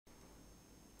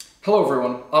Hello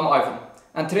everyone, I'm Ivan,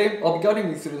 and today I'll be guiding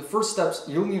you through the first steps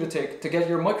you'll need to take to get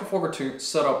your MicroFogger 2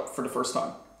 set up for the first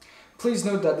time. Please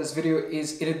note that this video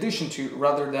is in addition to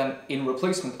rather than in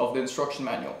replacement of the instruction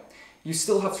manual. You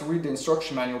still have to read the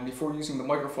instruction manual before using the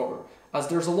MicroFogger, as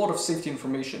there's a lot of safety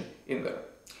information in there.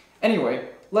 Anyway,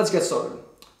 let's get started.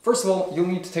 First of all, you'll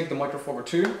need to take the MicroFogger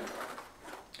 2,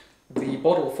 the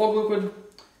bottle of fog liquid,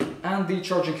 and the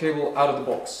charging cable out of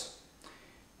the box.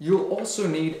 You'll also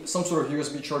need some sort of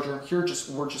USB charger. Here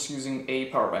we're just using a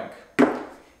power bank.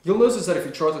 You'll notice that if you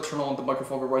try to turn on the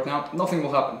MicroFogger right now, nothing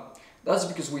will happen. That's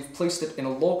because we've placed it in a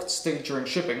locked state during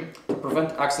shipping to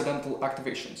prevent accidental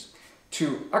activations.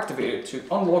 To activate it, to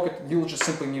unlock it, you'll just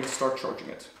simply need to start charging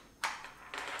it.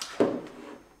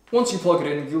 Once you plug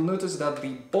it in, you'll notice that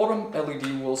the bottom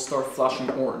LED will start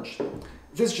flashing orange.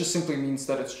 This just simply means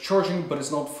that it's charging, but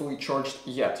it's not fully charged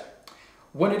yet.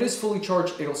 When it is fully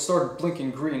charged, it'll start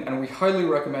blinking green, and we highly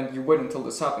recommend you wait until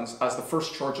this happens, as the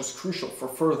first charge is crucial for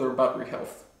further battery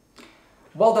health.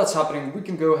 While that's happening, we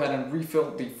can go ahead and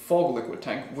refill the fog liquid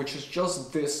tank, which is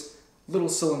just this little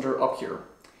cylinder up here.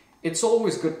 It's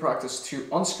always good practice to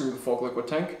unscrew the fog liquid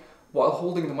tank while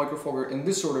holding the MicroFogger in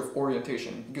this sort of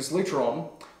orientation, because later on,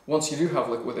 once you do have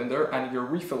liquid in there and you're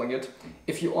refilling it,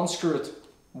 if you unscrew it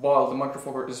while the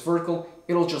MicroFogger is vertical,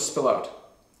 it'll just spill out.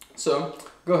 So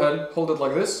go ahead, hold it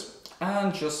like this,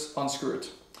 and just unscrew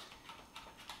it.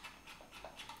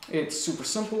 It's super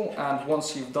simple, and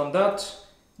once you've done that,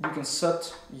 you can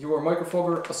set your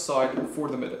MicroFogger aside for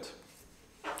the minute.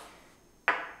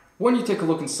 When you take a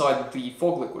look inside the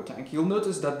fog liquid tank, you'll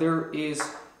notice that there is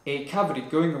a cavity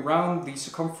going around the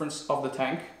circumference of the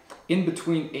tank in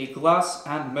between a glass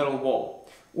and metal wall.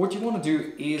 What you want to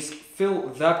do is fill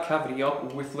that cavity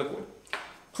up with liquid.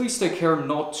 Please take care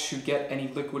not to get any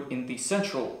liquid in the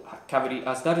central cavity,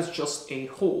 as that is just a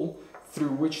hole through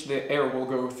which the air will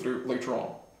go through later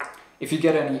on. If you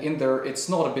get any in there, it's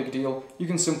not a big deal. You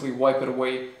can simply wipe it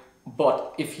away,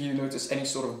 but if you notice any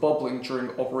sort of bubbling during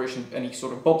operation, any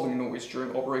sort of bubbling noise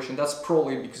during operation, that's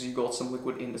probably because you got some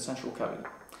liquid in the central cavity.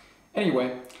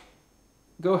 Anyway,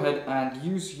 go ahead and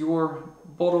use your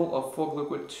bottle of fog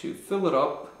liquid to fill it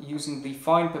up using the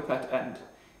fine pipette end.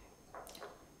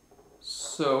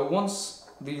 So once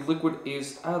the liquid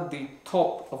is at the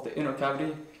top of the inner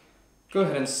cavity, go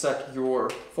ahead and set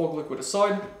your fog liquid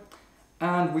aside,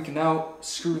 and we can now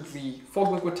screw the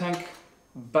fog liquid tank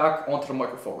back onto the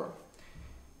MicroFogger.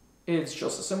 It's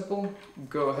just as simple.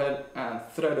 Go ahead and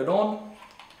thread it on,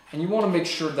 and you want to make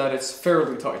sure that it's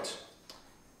fairly tight.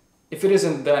 If it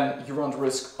isn't, then you run the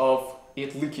risk of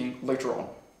it leaking later on.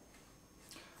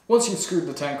 Once you've screwed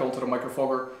the tank onto the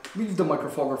MicroFogger, leave the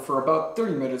MicroFogger for about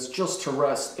 30 minutes just to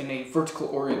rest in a vertical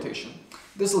orientation.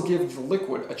 This will give the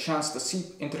liquid a chance to seep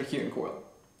into the heating coil.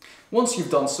 Once you've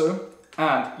done so,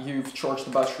 and you've charged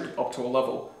the battery up to a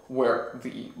level where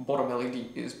the bottom LED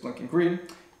is blinking green,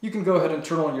 you can go ahead and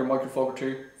turn on your MicroFogger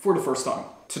 2 for the first time.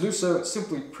 To do so,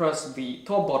 simply press the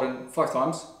top button 5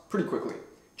 times pretty quickly,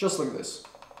 just like this.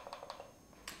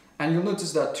 And you'll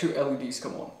notice that 2 LEDs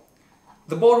come on.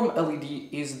 The bottom LED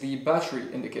is the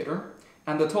battery indicator,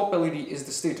 and the top LED is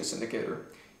the status indicator.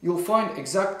 You'll find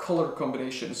exact color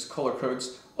combinations, color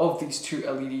codes, of these 2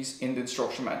 LEDs in the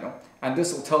instruction manual, and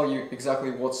this will tell you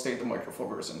exactly what state the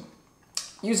MicroFogger is in.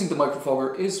 Using the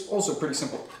MicroFogger is also pretty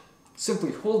simple.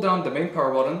 Simply hold down the main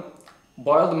power button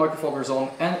while the MicroFogger is on,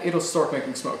 and it'll start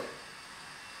making smoke.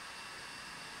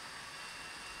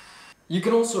 You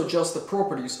can also adjust the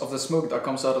properties of the smoke that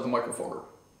comes out of the MicroFogger.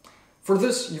 For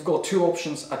this, you've got 2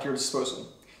 options at your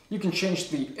disposal. You can change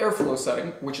the airflow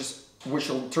setting, which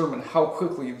will determine how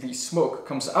quickly the smoke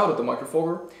comes out of the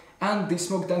MicroFogger, and the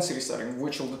smoke density setting,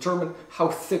 which will determine how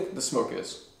thick the smoke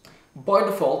is. By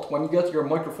default, when you get your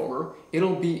MicroFogger,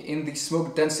 it'll be in the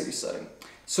smoke density setting.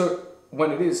 So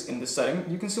when it is in this setting,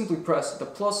 you can simply press the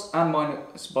plus and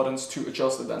minus buttons to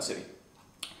adjust the density.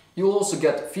 You'll also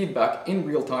get feedback in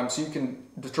real time, so you can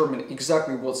determine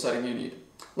exactly what setting you need.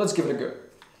 Let's give it a go.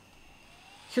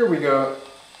 Here we go,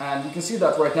 and you can see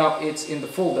that right now it's in the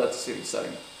full density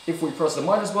setting. If we press the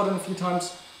minus button a few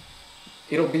times,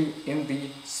 it'll be in the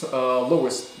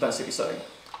lowest density setting.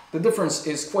 The difference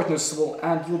is quite noticeable,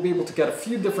 and you'll be able to get a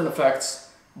few different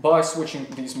effects by switching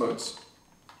these modes.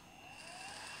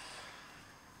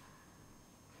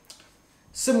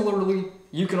 Similarly,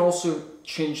 you can also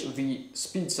change the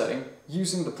speed setting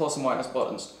using the plus and minus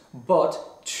buttons, but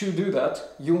to do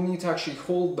that, you'll need to actually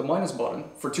hold the minus button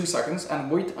for 2 seconds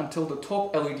and wait until the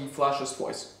top LED flashes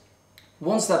twice.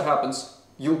 Once that happens,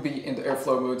 you'll be in the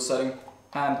airflow mode setting,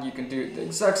 and you can do the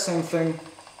exact same thing.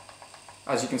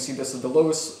 As you can see, this is the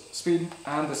lowest speed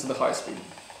and this is the highest speed.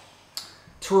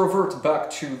 To revert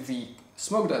back to the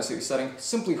smoke density setting,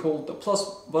 simply hold the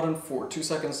plus button for 2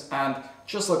 seconds, and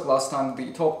just like last time,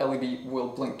 the top LED will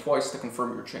blink twice to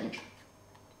confirm your change.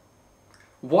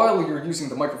 While you're using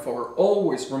the MicroFogger,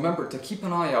 always remember to keep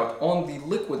an eye out on the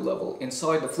liquid level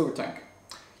inside the fluid tank.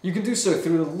 You can do so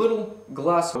through the little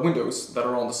glass windows that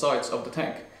are on the sides of the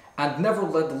tank, and never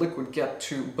let the liquid get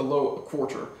to below a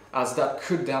quarter, as that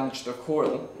could damage the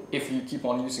coil if you keep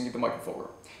on using the MicroFogger.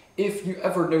 If you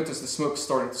ever notice the smoke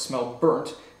starting to smell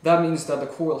burnt, that means that the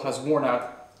coil has worn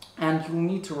out and you'll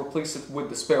need to replace it with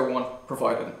the spare one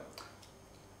provided.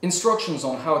 Instructions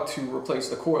on how to replace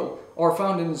the coil are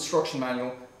found in the instruction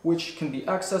manual, which can be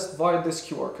accessed via this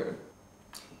QR code.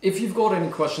 If you've got any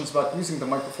questions about using the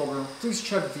MicroFogger, please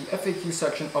check the FAQ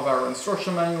section of our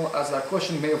instruction manual, as that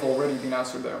question may have already been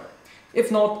answered there.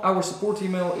 If not, our support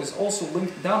email is also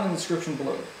linked down in the description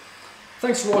below.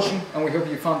 Thanks for watching, and we hope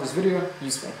you found this video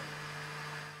useful.